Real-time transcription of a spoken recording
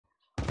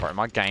Bro,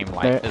 my game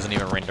like isn't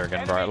even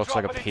rendering, bro. It looks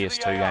like a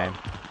PS2 game.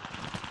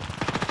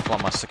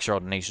 Like my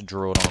 6-year-old niece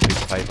drew it on a piece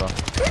of paper.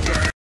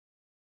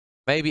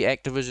 Maybe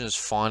Activision has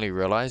finally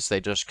realized they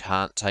just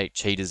can't take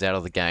cheaters out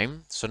of the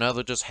game, so now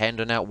they're just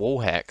handing out wall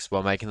hacks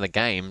while making the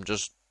game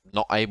just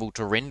not able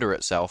to render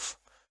itself.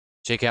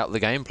 Check out the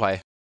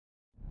gameplay.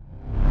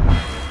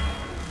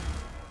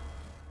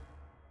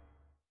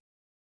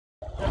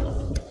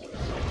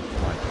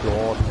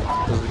 God,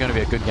 this is going to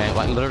be a good game.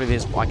 Like literally,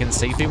 I can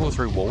see people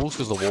through walls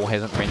because the wall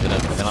hasn't rendered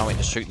in. But then I went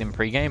to shoot them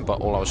pre-game,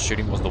 but all I was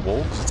shooting was the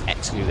wall because it's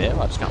actually there.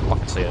 I just can't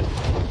fucking see it.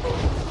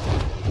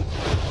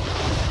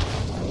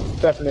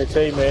 Definitely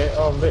a teammate.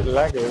 Oh, I'm a bit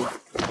laggy.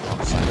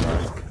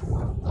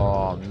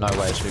 Oh no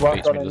way! She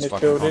beats me to this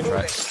fucking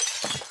contract.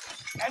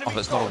 Oh,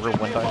 that's not a real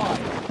window.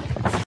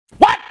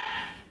 What?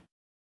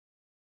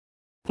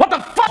 What the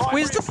fuck?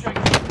 Where's the?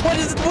 What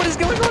is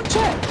going on,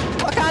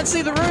 chat? I can't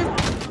see the room.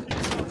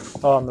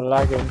 Oh, I'm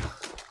lagging.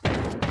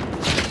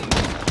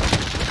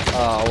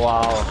 Oh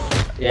wow.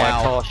 Yeah,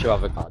 of course you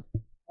have a god.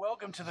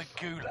 Welcome to the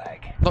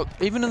gulag. Look,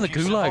 even in the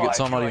gulag, it's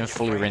not even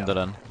fully rendered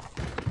in.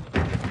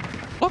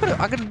 Look at it,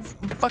 I can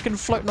fucking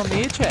floating on the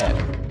air, chat.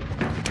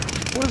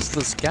 What is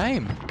this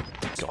game?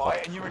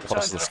 God,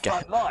 what is this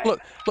game? Look,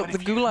 the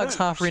gulag's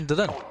half rendered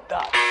in. Watch,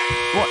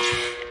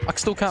 I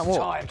still can't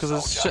walk because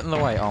there's shit in the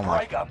way. Oh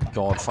my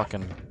god,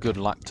 fucking good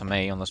luck to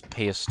me on this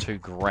PS2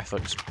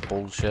 graphics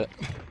bullshit.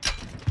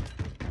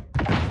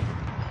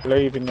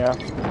 Leaving ya.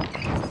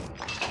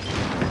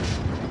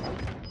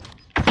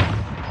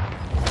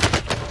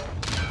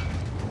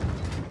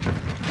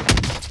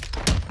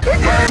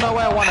 Oh, no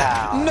way I won it!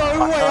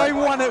 No way I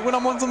won it when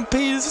I'm on some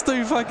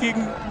PS2 fucking...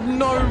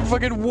 No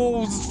fucking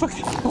walls,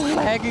 fucking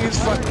lagging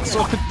as fucking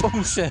sort of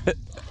bullshit.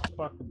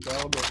 Fucking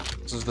building.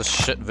 This is the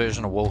shit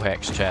version of wall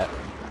hacks, chat.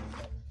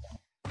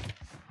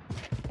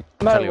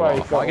 No Tell you way,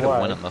 what, if I get a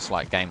win in this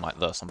like game like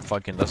this, I'm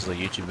fucking... This is a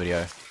YouTube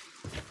video.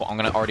 Well, I'm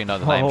gonna already know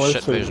the name.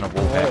 Shit version of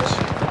wall hacks.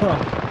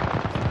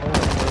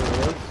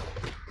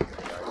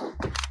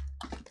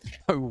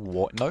 Oh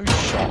what? No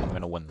shot I'm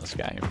gonna win this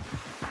game.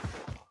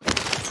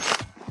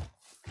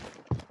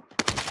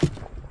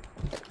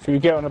 Should we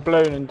get on a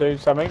balloon and do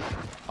something?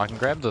 I can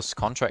grab this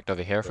contract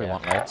over here if we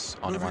want, lads.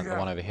 On the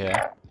one over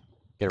here.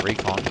 Get a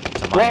recon.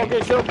 Well,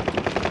 get shot!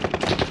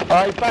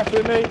 Oh, he's back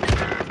with me.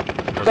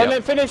 Don't let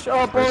him finish.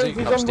 Oh, boys,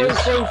 he's on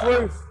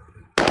roof.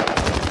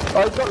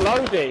 Oh, he's got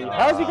Lodi.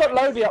 How's he got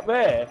Lodi up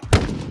there?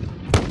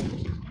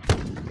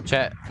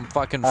 Chat, I'm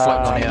fucking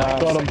floating on here.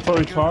 Got him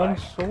 3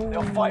 times.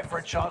 They'll fight for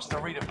a chance to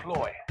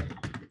redeploy.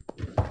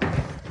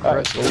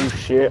 That's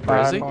bullshit,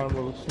 Where is man.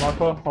 he?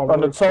 Sniper.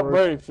 On the top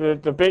roof,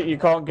 the bit you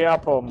can't get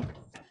up on.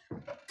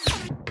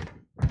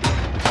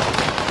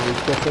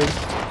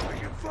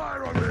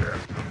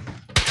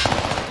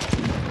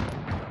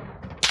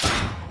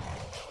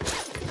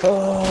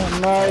 Oh,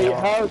 mate,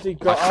 how's he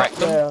got up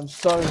there? I'm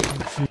so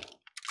confused.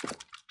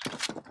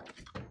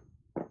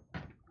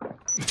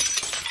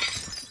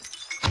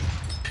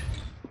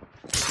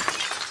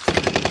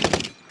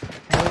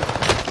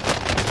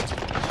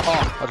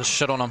 Oh, I just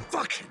shit on him.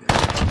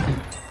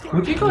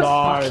 Would you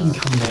guys fucking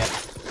come there?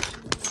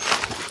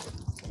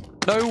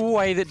 No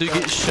way that dude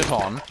gets shit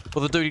on,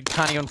 or the dude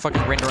can't even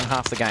fucking render in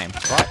half the game,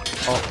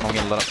 right? Oh, I'm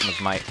getting lit up from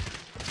his mate.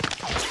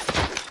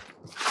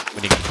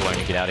 We need to get blown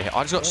and get out of here.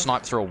 I just got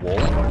sniped through a wall.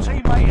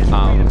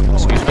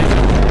 Excuse me?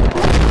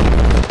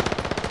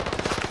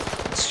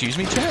 Excuse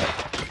me, chat?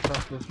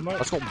 I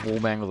just got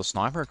wallbanged with a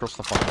sniper across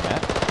the fucking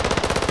map.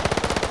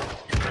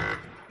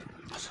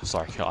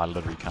 Sorry, I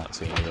literally can't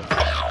see anything.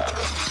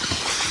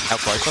 How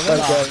close are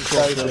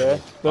they?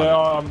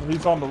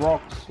 He's on the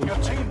rocks. Your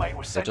teammate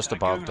was They're just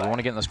above. Do I want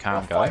to get in this car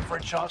and go? for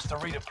a chance to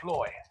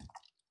redeploy.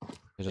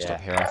 They're just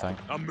up here, I think.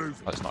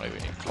 That's not even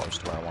close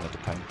to where I wanted to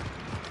ping.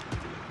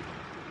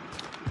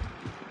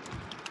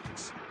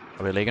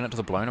 Are we legging it to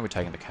the balloon or are we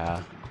taking the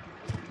car?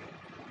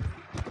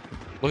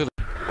 Look at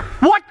the...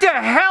 What the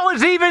hell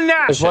is even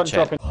that? There's one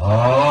dropping.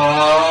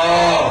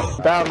 Oh.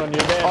 Down on you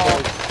there,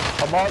 boys.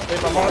 I marked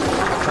him.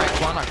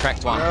 I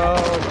cracked one.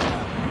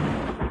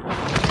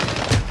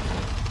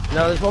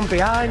 No, there's one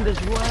behind as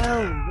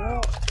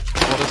well.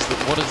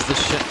 What is this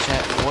shit,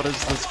 chat? What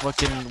is this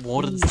fucking...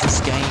 What is this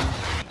game?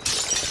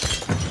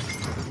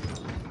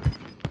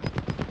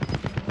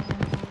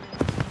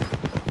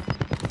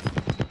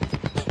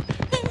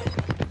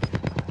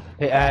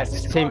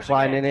 Team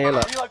flying in here,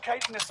 look.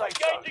 Relocating the safe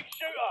zone.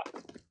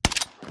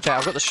 Chat,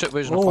 I've got the shit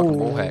version of fucking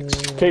wall hacks.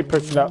 Keep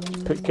pushing up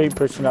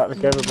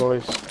together,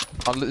 boys.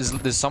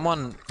 There's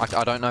someone...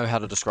 I don't know how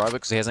to describe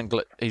it because he hasn't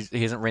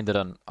rendered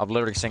in. I've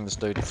literally seen this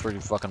dude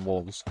through fucking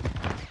walls.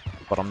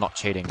 But I'm not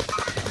cheating.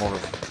 More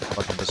of a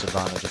fucking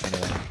disadvantage if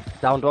anything.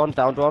 Downed one.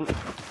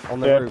 On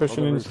the roof.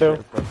 Pushing in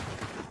still.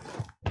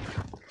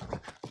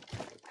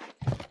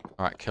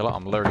 Alright, kill it.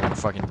 I'm literally gonna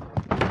fucking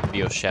be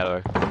your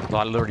shadow.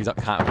 I literally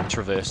can't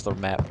traverse the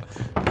map.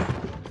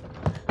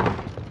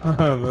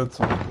 That's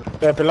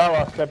they're below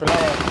us. They've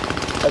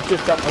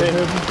just jumped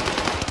in.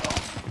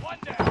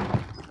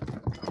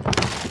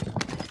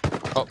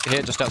 Oh,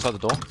 here, just outside the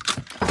door.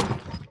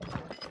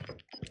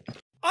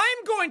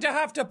 I'm going going to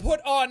have to put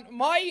on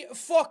my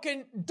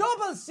fucking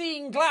double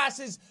seeing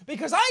glasses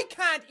because I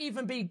can't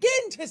even begin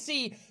to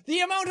see the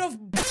amount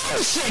of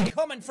bullshit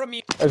coming from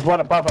you. There's one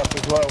above us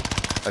as well.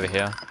 Over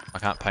here. I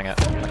can't ping it.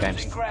 My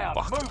game's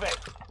fucked. Move it.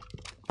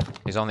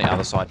 He's on the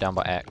other side, down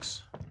by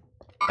X.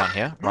 Down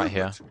here, right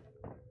here.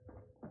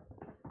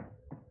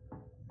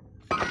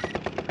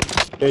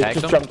 He's Tagged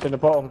just him? jumped in the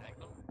bottom.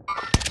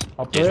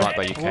 He's right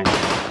by you, King.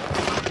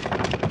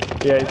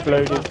 Yeah, he's blue,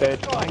 he's dead.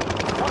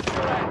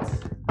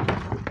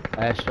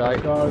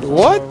 Airstrike.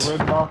 What?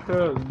 Red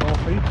marker,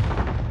 northeast.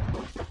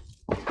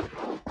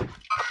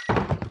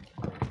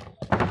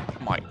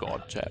 My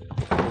god, chat.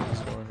 What's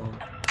going on?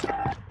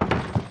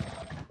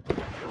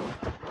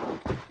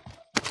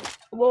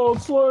 Come on,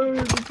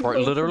 Slade. Bro,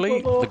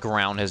 literally, the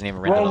ground hasn't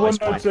even rendered Wrong at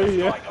one, this point.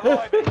 yeah.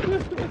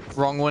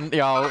 Wrong one,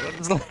 yeah.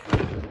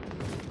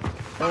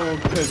 Oh,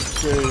 good.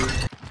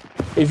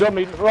 He's on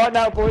me right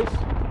now, boys.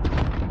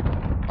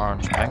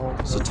 Orange ping.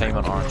 It's a team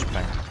on orange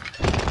ping.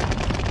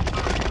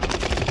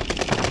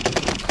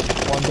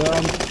 One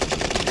down.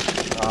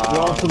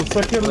 You're on to the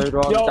second. Blue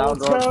one, Yo, down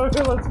let's one. go,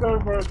 let's go,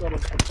 bro. I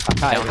can't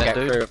Down even that get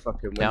dude. through a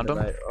fucking Downed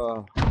window, him. mate.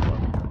 Oh.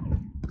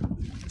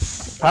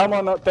 How am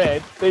I not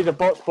dead? These are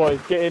bots, boys.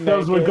 Get in there.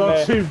 Because we get in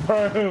got there. you,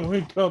 bro.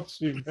 We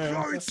got you, man.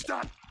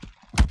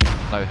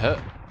 No hit.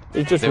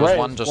 He's just There was red.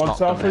 one just One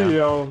knocked him south of down. you,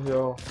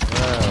 yo.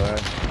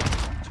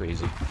 Too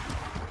easy.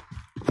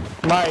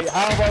 Mate,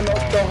 how have I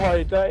not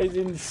died? That is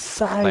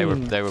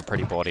insane. They were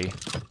pretty body.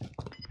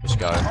 Let's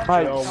go.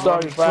 Mate, Yo, so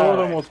one saw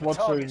them bad. was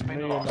watching me.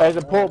 And There's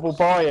a portable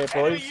bar here,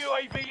 Enemy boys.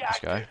 UAV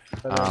Let's active.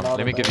 go.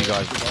 Let me give you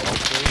guys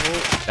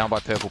down by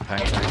purple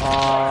ping.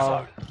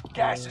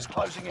 Gas is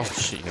closing in. Oh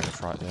shit, you got it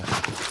right there.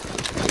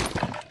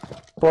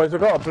 Boys, we've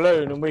got a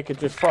balloon and we could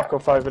just fuck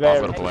off over there.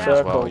 I've got a in balloon the as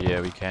circle. well.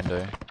 Yeah, we can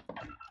do.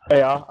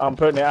 Yeah, I'm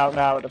putting it out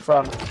now at the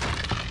front.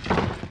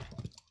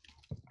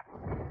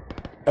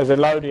 There's a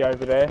loadie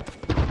over there.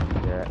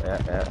 Yeah.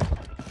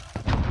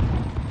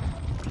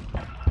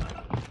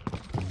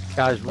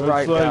 Guys, Right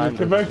right you behind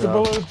can us make as the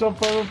well. bullet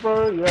jump over,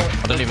 bro. Yeah.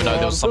 I didn't even know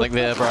there was something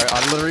there, bro. I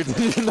literally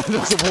didn't even know there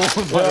was a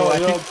wall. By the way.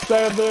 Yo,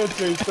 stand there,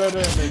 G. Stand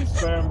in.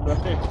 Stand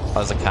there. Oh,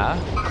 there's a car.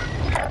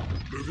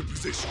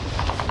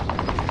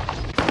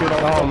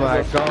 Oh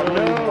my god,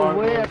 no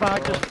way have I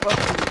just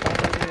fucking...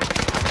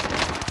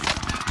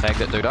 Tag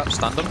that dude up,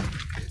 stunned him.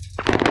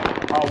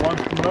 One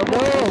from them. No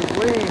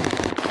way!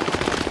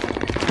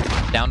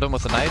 Downed him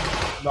with a nade.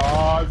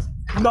 Nice.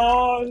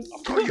 Nice.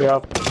 Yeah.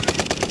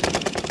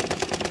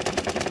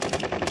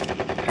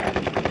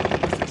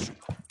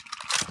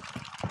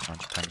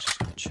 Orange ping's just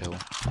gonna chill. You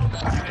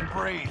can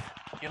breathe.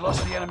 You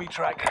lost the enemy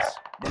trackers.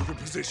 Down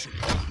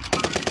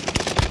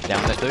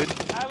that dude.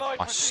 Allied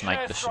I precision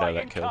snaked the shit out of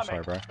that kill,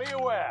 sorry, bro. Be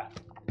aware.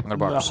 I'm gonna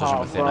buy precision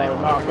with their name on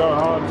it. No, go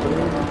hard, too.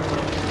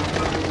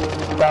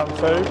 Down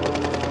two.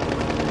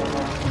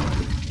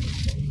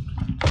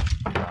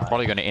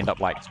 Probably gonna end up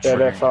like Yeah,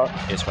 they're triggering fucked.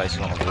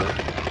 airspaces on the wall.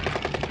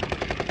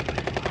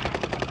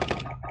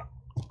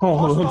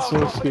 Oh, that's so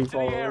Hostiles dropping steep. into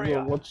the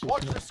area. Watch this.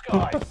 Watch the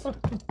skies.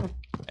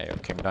 Hey,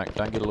 King, don't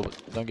get a little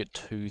bit, don't get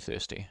too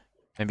thirsty.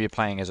 Maybe you're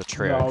playing as a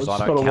trio No, because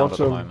just I don't gotta count watch at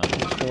the them. moment.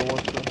 Just gotta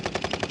watch them.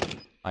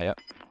 Oh yep.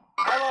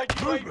 Allied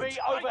UAV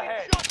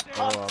overhead.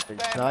 Hunt big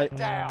them snipe.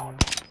 down.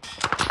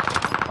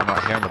 I'm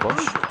right here in the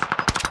bush.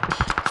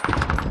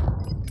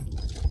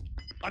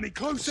 I need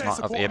close It's air not of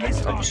support. air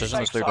precision.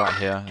 This dude right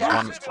here.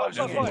 There's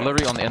one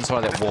literally on the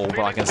inside of that wall, but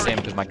I can see him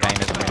because my game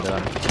isn't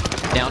rendered.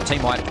 Down,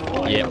 team white.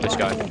 Yeah, let's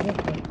go.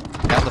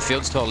 Out the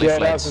fields to our Yeah,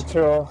 left, that's lads. a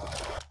tour.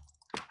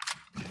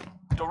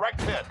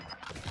 Direct hit.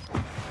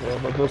 Yeah,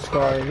 but this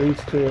guy, these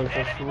two are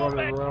just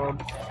running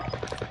around.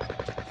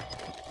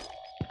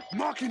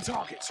 Marking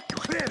targets. You're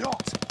cleared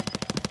hot.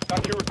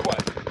 Got your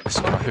request. Let's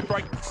go.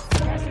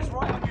 Gas is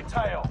right on your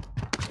tail.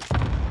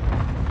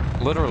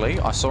 Literally,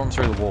 I saw him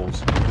through the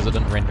walls because it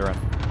didn't render in.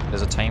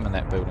 There's a team in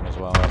that building as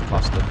well. I've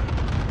clustered.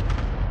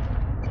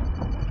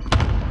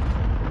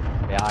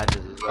 Behind us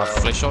as I've well.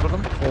 flash shotted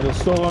him. Yeah, they're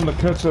still in the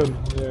kitchen.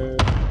 Yeah.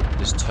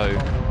 There's two.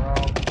 Running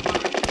around.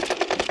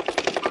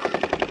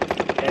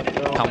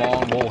 Come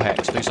on, wall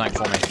hacks. Do something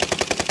for me.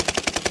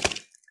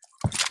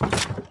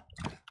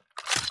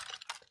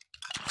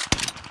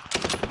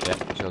 Yeah,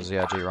 there's got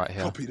ZRG right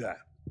here. Copy that.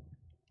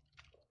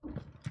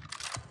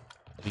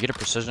 If you get a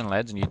precision,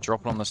 lads, and you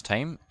drop it on this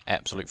team,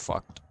 absolute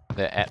fucked.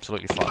 They're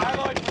absolutely fucked.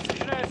 Allied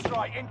precision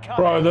airstrike incoming.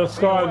 Bro, this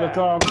Be guy, aware. the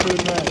guy I'm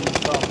shooting at, he's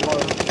got blow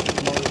that dude.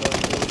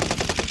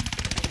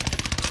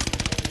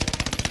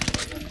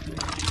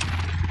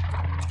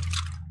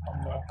 I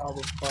don't know how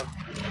the fuck.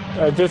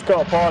 Just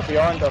got a bar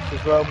behind us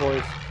as well,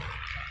 boys.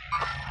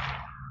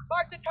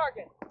 Mark the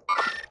target.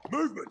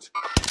 Movement.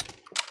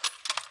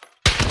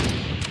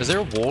 Is there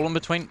a wall in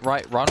between?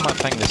 Right on my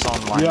thing, there's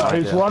on line Yeah,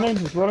 right he's there. running,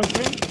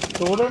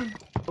 King.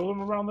 Kill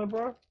him around there,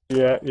 bro.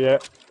 Yeah, yeah.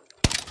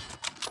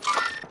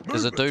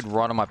 There's a dude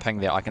right on my ping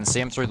there. I can see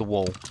him through the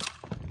wall.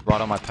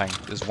 Right on my ping.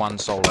 There's one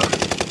solo.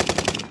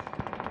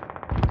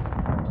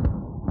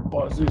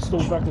 What, is he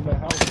still back in the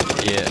house?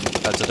 Yeah,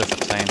 that's a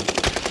different team.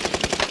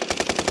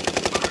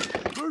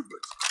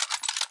 Movement.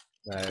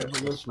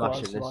 Right, we're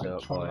smashing this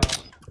up, boys.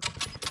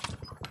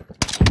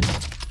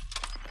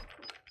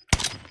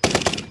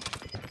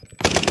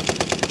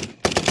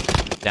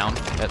 Down,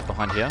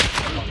 behind here.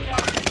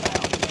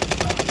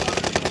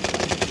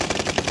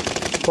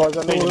 Boys,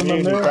 I need a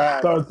muni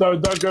bag. Don't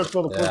go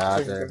for the Yeah, I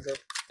push do. thing.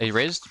 Are you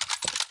raised?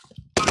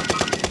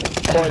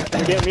 Boys, can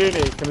we get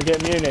muni? Can we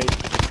get muni?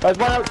 There's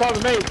one outside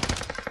of me.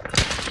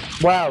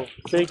 Wow,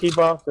 cheeky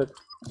bastard.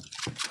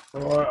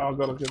 Alright, I've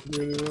got to get the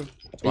muni then.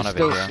 One He's over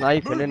still here.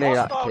 sniping, isn't he,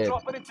 that Hostile kid?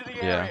 dropping into the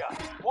Yeah. area.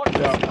 Watch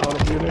Yeah, the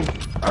got a muni.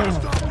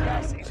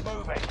 gas is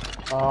moving.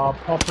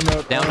 Popping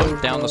it.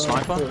 Down the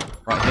sniper.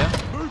 Right here.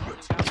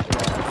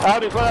 Out,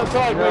 there's one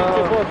outside. No.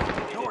 Where's the one?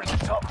 You're in the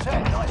top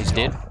 10. Nice He's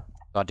dead.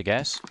 Guard to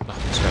gas. Ugh,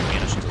 so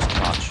munitions is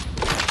clutch.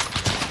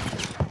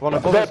 One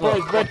above Red us, boys,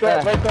 look. red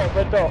dot, red dot,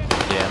 red dot.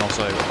 Yeah, and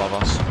also above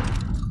us.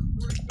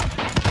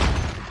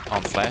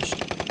 I'm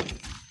flashed.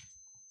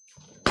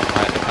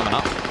 Alright, they're coming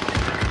up.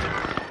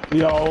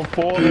 Yo,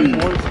 for them,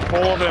 boys,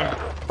 for them.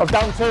 I'm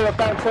down two, I'm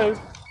down two.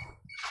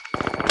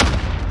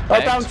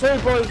 Oh, down two,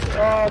 boys.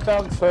 Oh,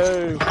 down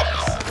two.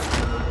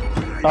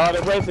 Oh,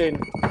 they're resin.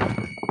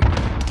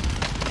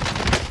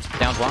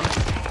 Down's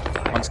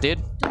one. One's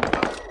dead.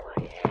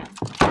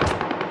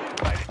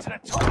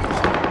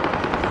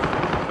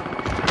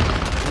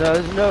 No,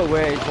 there's no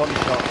way it's one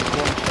shot. It's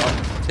one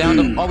shot. Downed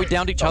them. Oh, we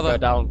downed each Gotta other.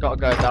 go down. Gotta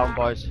go down,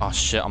 boys. Oh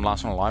shit, I'm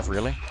last one alive,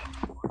 really?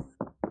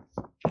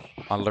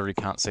 I literally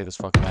can't see this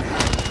fucking map.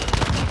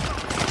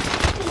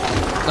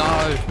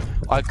 No!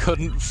 I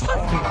couldn't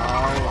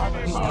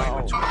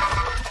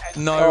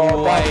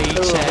No way,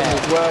 Two of them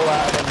chat. as well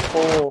out of them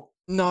four.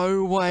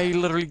 No way,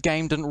 literally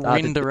game didn't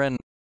render in.